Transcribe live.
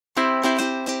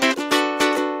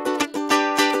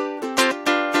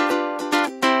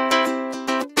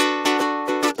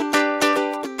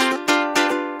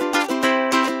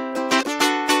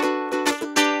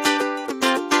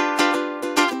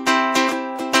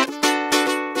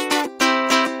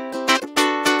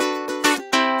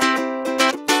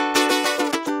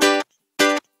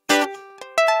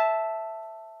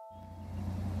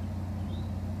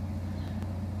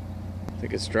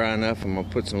like it's dry enough. I'm gonna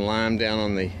put some lime down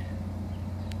on the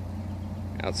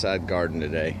outside garden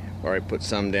today. I've already put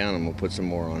some down. I'm gonna put some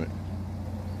more on it.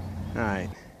 All right.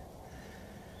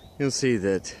 You'll see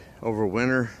that over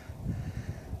winter,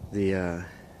 the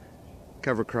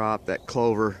cover crop, that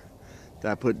clover that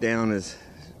I put down, is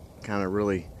kind of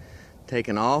really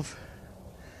taken off,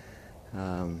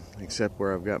 except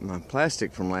where I've got my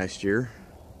plastic from last year,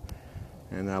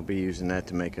 and I'll be using that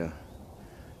to make a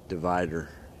divider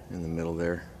in the middle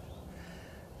there.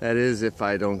 That is if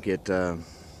I don't get a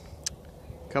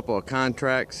couple of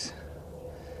contracts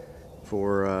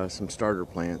for some starter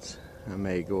plants. I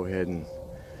may go ahead and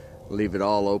leave it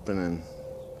all open and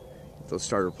get those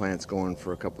starter plants going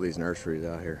for a couple of these nurseries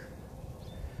out here.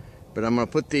 But I'm going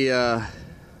to put the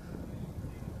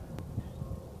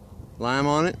lime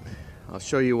on it. I'll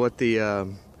show you what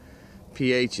the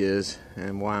pH is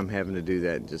and why I'm having to do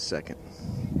that in just a second.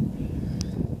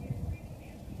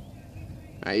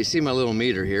 Alright, you see my little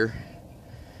meter here,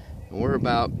 and we're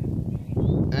about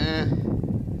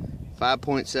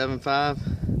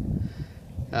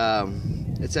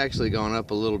 5.75. It's actually gone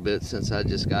up a little bit since I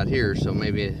just got here, so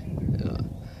maybe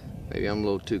I'm a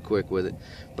little too quick with it.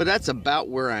 But that's about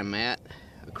where I'm at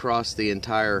across the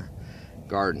entire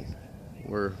garden.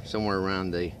 We're somewhere around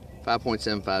the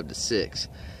 5.75 to 6.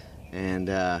 And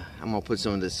I'm going to put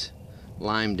some of this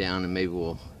lime down, and maybe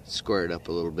we'll square it up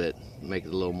a little bit, make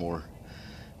it a little more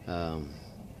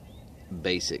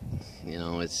basic. You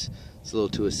know, it's a little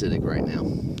too acidic right now.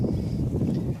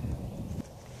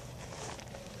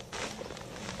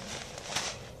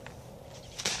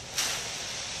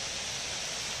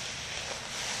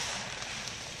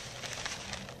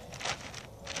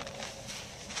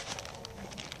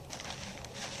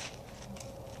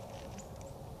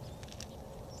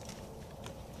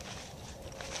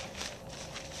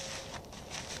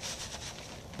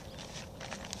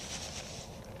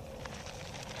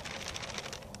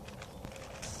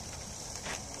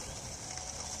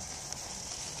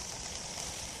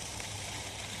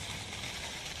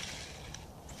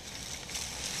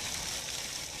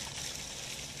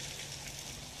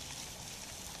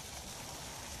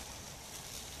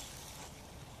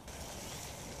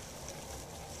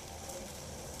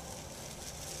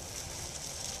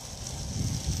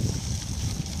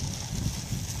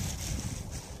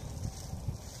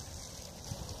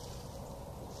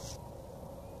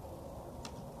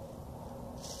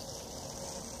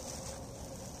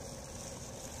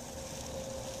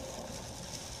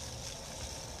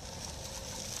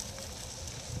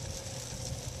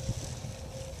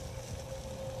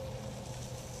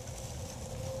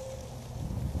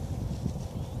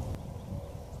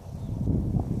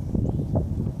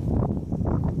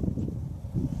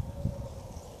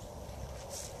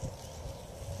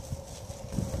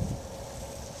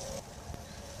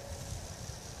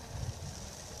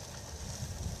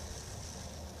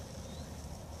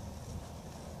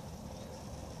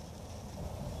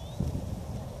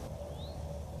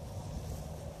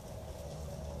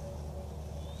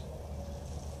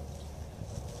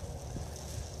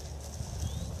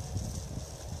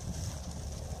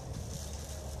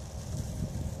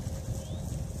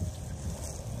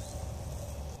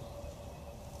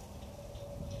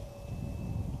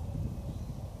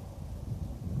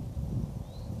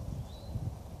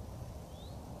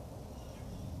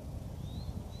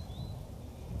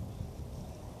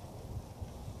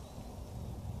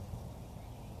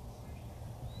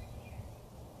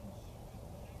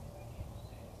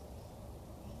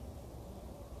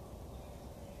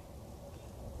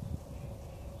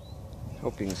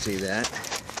 Hope you can see that.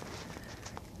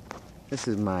 This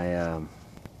is my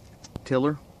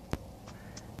tiller,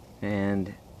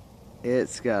 and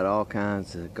it's got all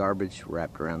kinds of garbage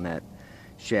wrapped around that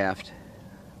shaft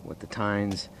with the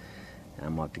tines. And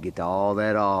I'm going to have to get all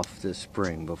that off this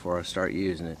spring before I start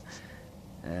using it.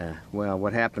 Well,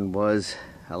 what happened was,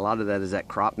 a lot of that is that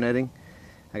crop netting.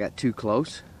 I got too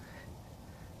close,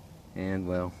 and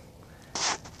well,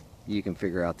 you can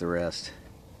figure out the rest.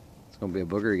 It's going to be a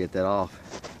booger to get that off.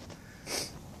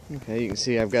 Okay, you can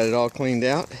see I've got it all cleaned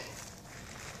out,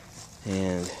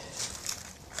 and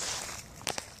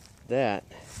that,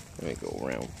 let me go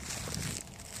around.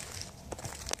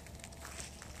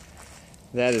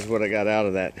 That is what I got out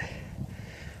of that,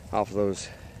 off of those,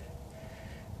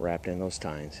 wrapped in those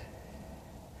tines.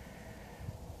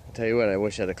 I'll tell you what, I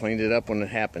wish I'd have cleaned it up when it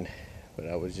happened, but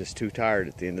I was just too tired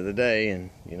at the end of the day, and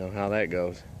you know how that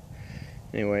goes.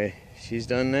 Anyway, she's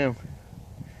done now.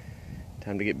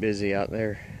 Time to get busy out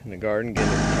there in the garden,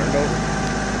 getting it turned over.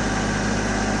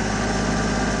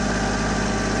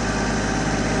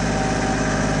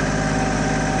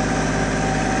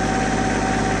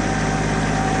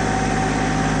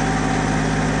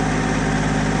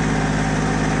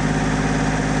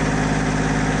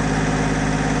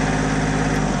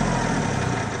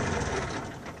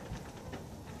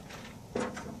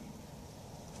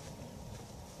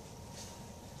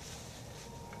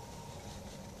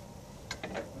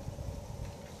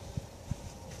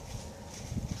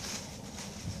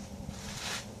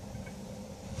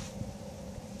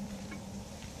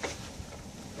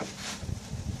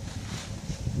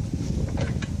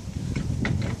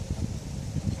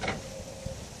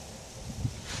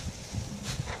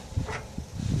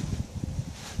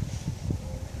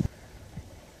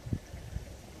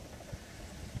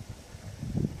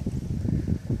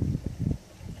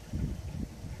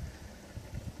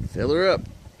 Tiller up.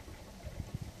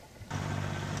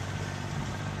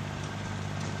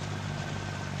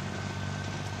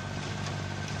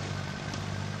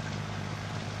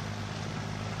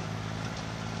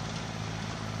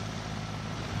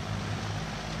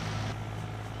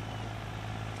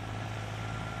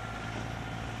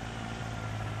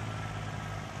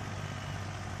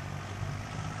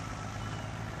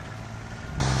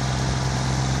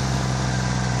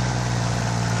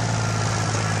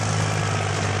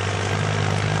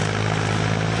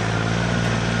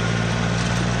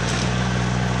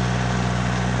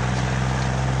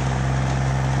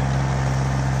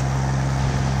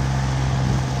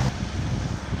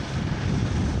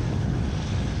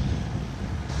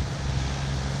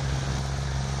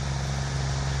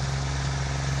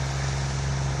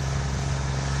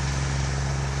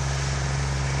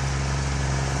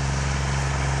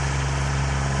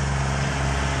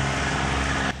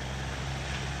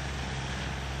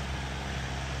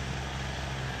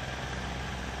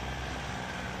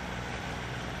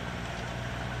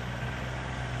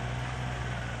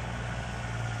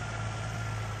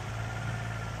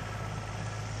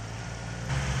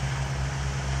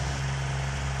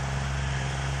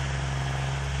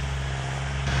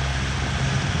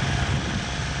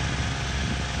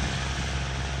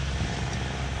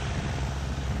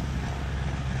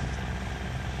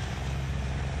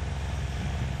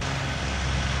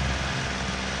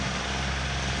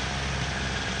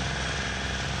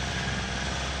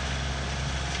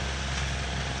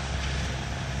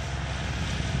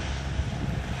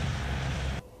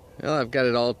 Well, I've got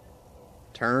it all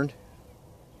turned,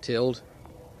 tilled,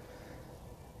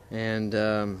 and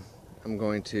I'm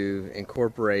going to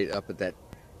incorporate up at that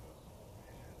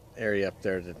area up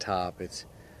there at the top. It's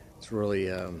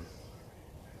really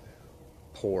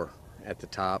poor at the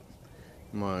top.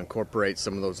 I'm going to incorporate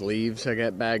some of those leaves I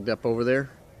got bagged up over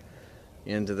there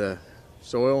into the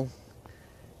soil,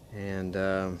 and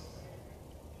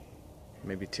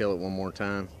maybe till it one more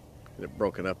time, get it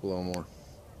broken up a little more.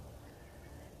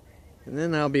 And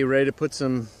then I'll be ready to put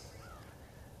some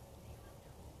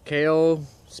kale,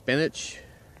 spinach,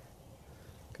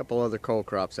 a couple other cole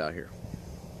crops out here.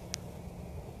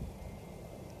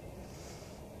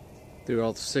 Threw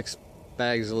all 6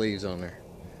 bags of leaves on there.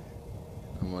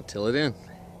 I'm gonna till it in.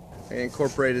 I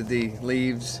incorporated the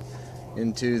leaves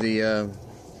into the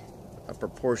upper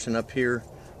portion up here,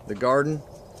 the garden,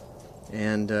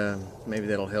 and maybe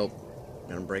that'll help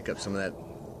break up some of that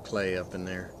clay up in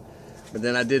there. But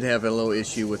then I did have a little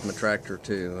issue with my tractor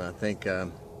too. I think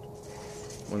one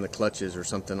of the clutches or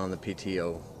something on the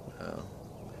PTO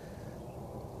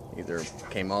either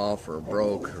came off or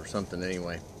broke or something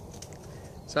anyway.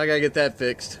 So I gotta get that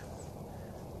fixed.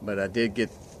 But I did get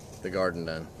the garden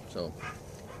done, so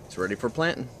it's ready for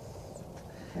planting.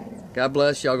 God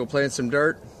bless. Y'all go play in some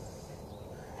dirt.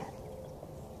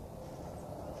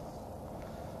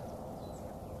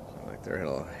 Like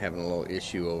they're having a little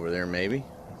issue over there maybe.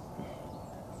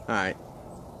 Alright.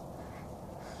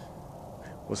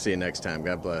 We'll see you next time.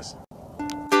 God bless.